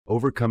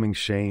Overcoming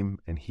Shame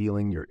and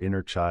Healing Your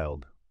Inner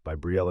Child by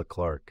Briella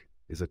Clark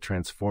is a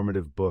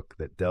transformative book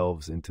that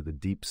delves into the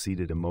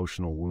deep-seated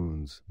emotional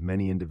wounds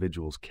many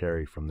individuals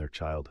carry from their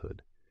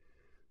childhood.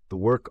 The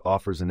work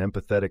offers an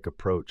empathetic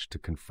approach to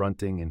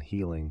confronting and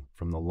healing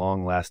from the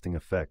long-lasting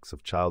effects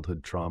of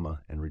childhood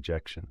trauma and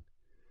rejection.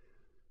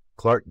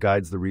 Clark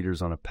guides the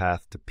readers on a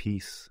path to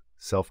peace,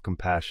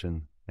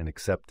 self-compassion, and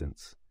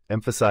acceptance,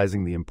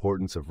 emphasizing the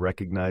importance of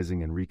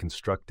recognizing and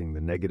reconstructing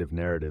the negative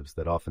narratives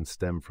that often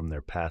stem from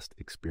their past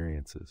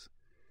experiences.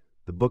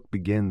 The book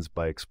begins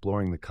by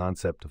exploring the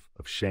concept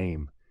of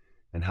shame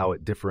and how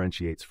it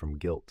differentiates from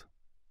guilt.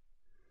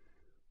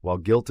 While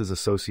guilt is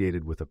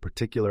associated with a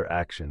particular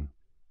action,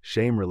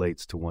 shame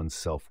relates to one's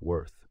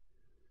self-worth.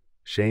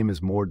 Shame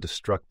is more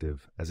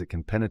destructive as it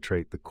can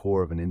penetrate the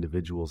core of an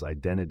individual's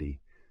identity,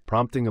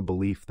 prompting a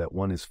belief that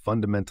one is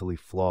fundamentally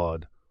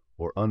flawed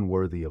or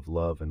unworthy of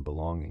love and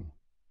belonging.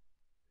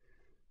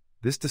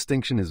 This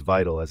distinction is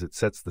vital as it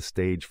sets the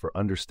stage for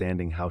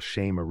understanding how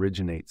shame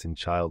originates in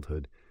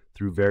childhood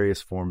through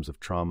various forms of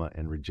trauma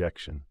and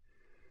rejection.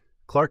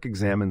 Clark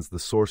examines the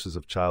sources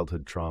of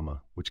childhood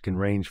trauma, which can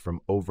range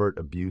from overt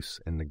abuse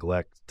and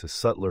neglect to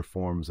subtler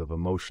forms of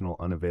emotional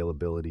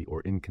unavailability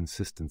or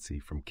inconsistency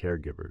from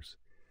caregivers.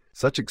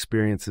 Such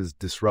experiences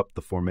disrupt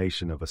the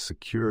formation of a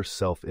secure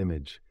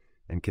self-image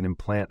and can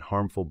implant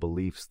harmful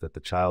beliefs that the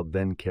child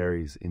then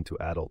carries into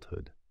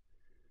adulthood.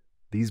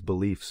 These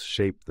beliefs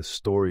shape the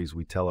stories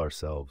we tell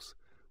ourselves,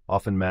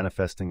 often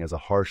manifesting as a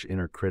harsh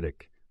inner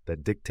critic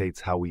that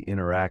dictates how we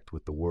interact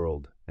with the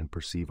world and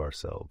perceive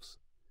ourselves.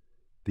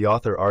 The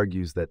author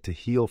argues that to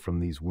heal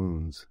from these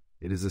wounds,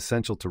 it is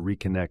essential to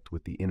reconnect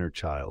with the inner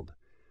child,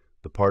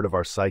 the part of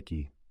our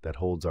psyche that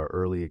holds our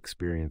early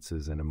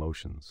experiences and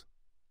emotions.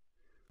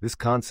 This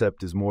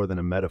concept is more than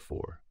a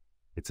metaphor.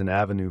 It's an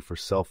avenue for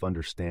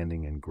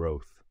self-understanding and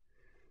growth.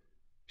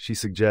 She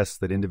suggests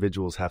that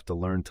individuals have to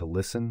learn to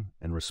listen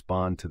and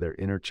respond to their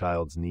inner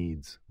child's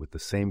needs with the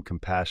same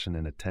compassion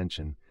and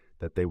attention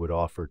that they would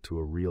offer to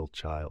a real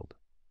child.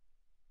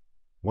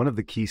 One of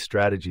the key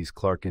strategies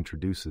Clark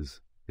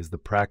introduces is the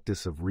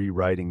practice of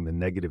rewriting the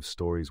negative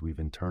stories we've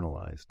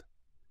internalized.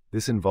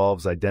 This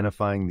involves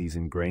identifying these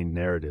ingrained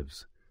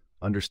narratives,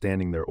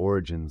 understanding their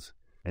origins,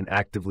 and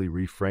actively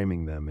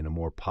reframing them in a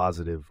more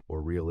positive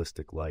or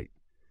realistic light.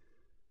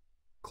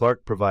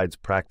 Clark provides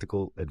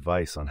practical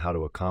advice on how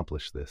to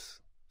accomplish this,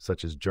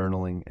 such as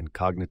journaling and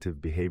cognitive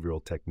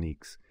behavioral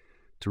techniques,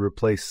 to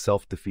replace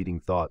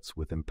self-defeating thoughts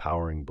with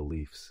empowering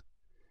beliefs.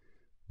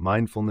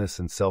 Mindfulness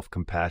and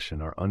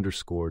self-compassion are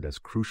underscored as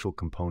crucial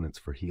components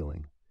for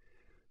healing.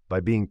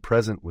 By being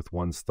present with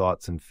one's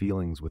thoughts and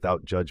feelings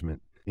without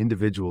judgment,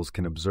 individuals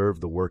can observe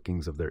the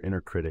workings of their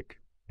inner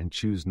critic and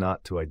choose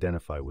not to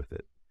identify with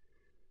it.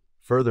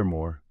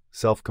 Furthermore,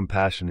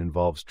 self-compassion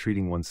involves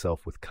treating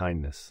oneself with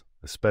kindness,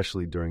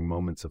 especially during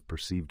moments of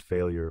perceived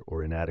failure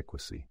or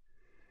inadequacy.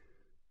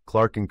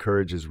 Clark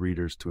encourages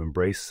readers to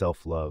embrace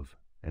self-love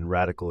and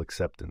radical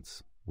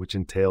acceptance, which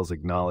entails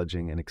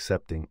acknowledging and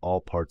accepting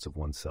all parts of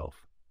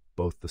oneself,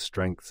 both the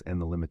strengths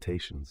and the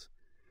limitations.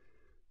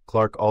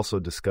 Clark also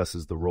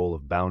discusses the role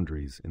of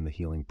boundaries in the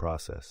healing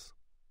process.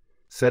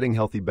 Setting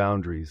healthy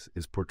boundaries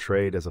is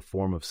portrayed as a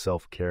form of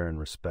self-care and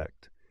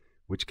respect,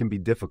 which can be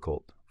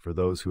difficult for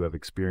those who have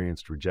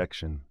experienced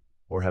rejection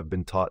or have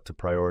been taught to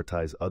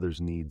prioritize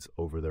others' needs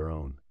over their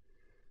own.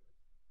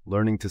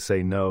 Learning to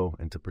say no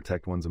and to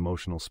protect one's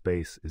emotional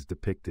space is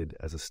depicted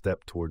as a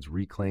step towards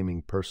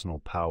reclaiming personal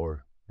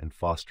power and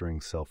fostering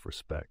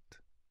self-respect.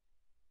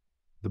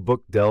 The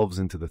book delves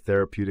into the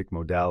therapeutic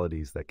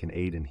modalities that can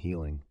aid in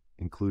healing,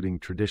 including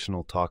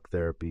traditional talk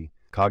therapy,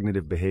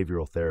 cognitive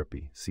behavioral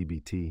therapy,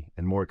 CBT,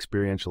 and more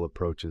experiential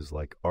approaches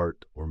like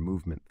art or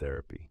movement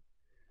therapy.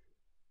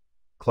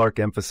 Clark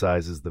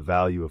emphasizes the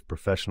value of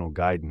professional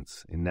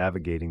guidance in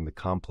navigating the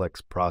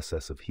complex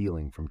process of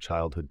healing from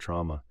childhood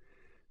trauma,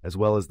 as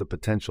well as the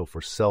potential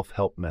for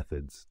self-help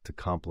methods to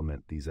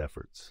complement these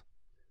efforts.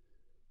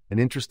 An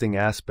interesting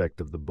aspect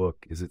of the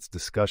book is its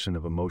discussion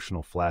of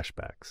emotional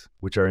flashbacks,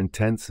 which are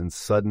intense and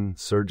sudden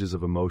surges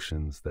of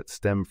emotions that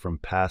stem from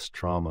past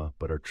trauma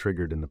but are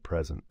triggered in the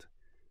present.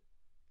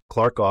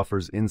 Clark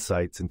offers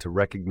insights into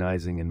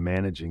recognizing and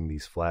managing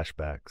these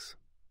flashbacks,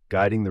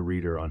 guiding the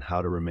reader on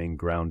how to remain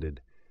grounded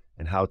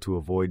and how to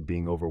avoid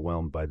being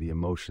overwhelmed by the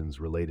emotions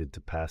related to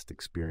past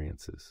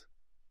experiences.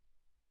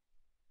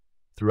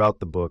 Throughout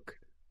the book,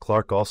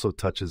 Clark also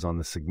touches on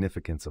the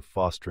significance of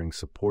fostering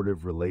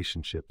supportive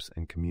relationships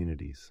and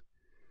communities.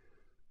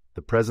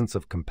 The presence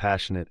of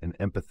compassionate and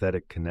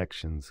empathetic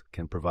connections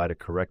can provide a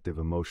corrective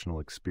emotional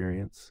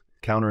experience,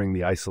 countering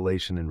the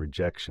isolation and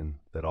rejection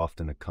that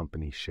often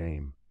accompany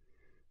shame.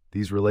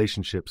 These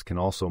relationships can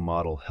also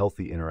model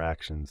healthy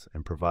interactions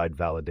and provide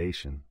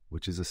validation,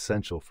 which is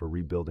essential for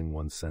rebuilding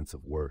one's sense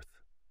of worth.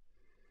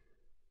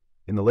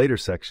 In the later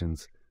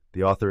sections,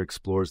 the author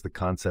explores the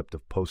concept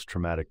of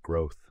post-traumatic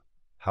growth,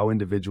 how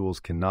individuals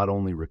can not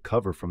only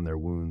recover from their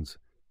wounds,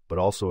 but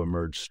also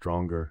emerge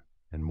stronger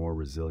and more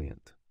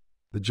resilient.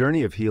 The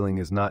journey of healing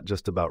is not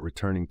just about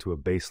returning to a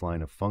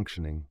baseline of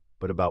functioning,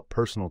 but about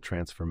personal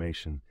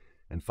transformation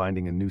and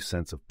finding a new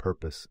sense of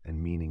purpose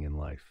and meaning in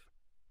life.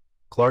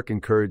 Clark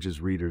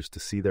encourages readers to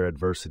see their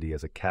adversity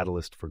as a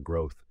catalyst for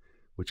growth,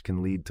 which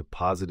can lead to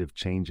positive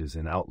changes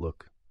in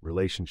outlook,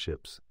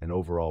 relationships, and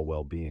overall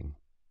well-being.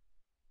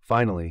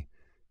 Finally,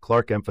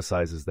 Clark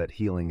emphasizes that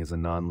healing is a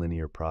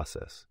nonlinear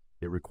process.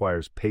 It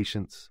requires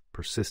patience,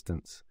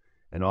 persistence,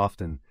 and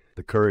often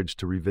the courage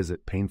to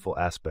revisit painful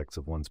aspects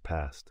of one's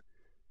past.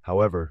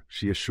 However,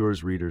 she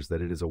assures readers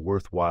that it is a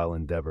worthwhile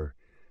endeavor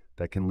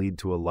that can lead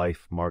to a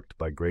life marked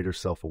by greater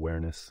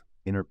self-awareness,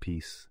 inner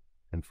peace,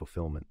 and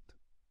fulfillment.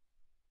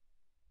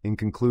 In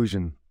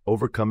conclusion,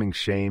 Overcoming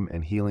Shame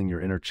and Healing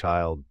Your Inner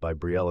Child by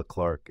Briella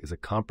Clark is a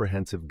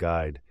comprehensive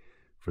guide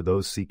for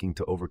those seeking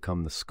to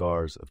overcome the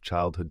scars of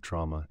childhood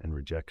trauma and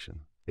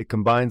rejection. It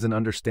combines an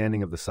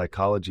understanding of the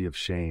psychology of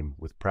shame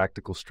with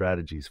practical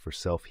strategies for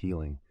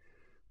self-healing,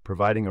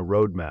 providing a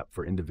roadmap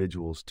for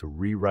individuals to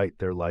rewrite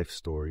their life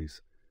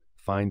stories,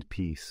 find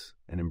peace,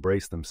 and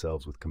embrace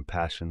themselves with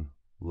compassion,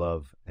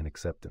 love, and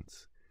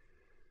acceptance.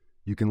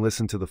 You can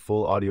listen to the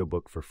full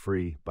audiobook for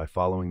free by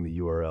following the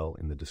URL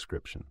in the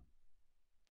description.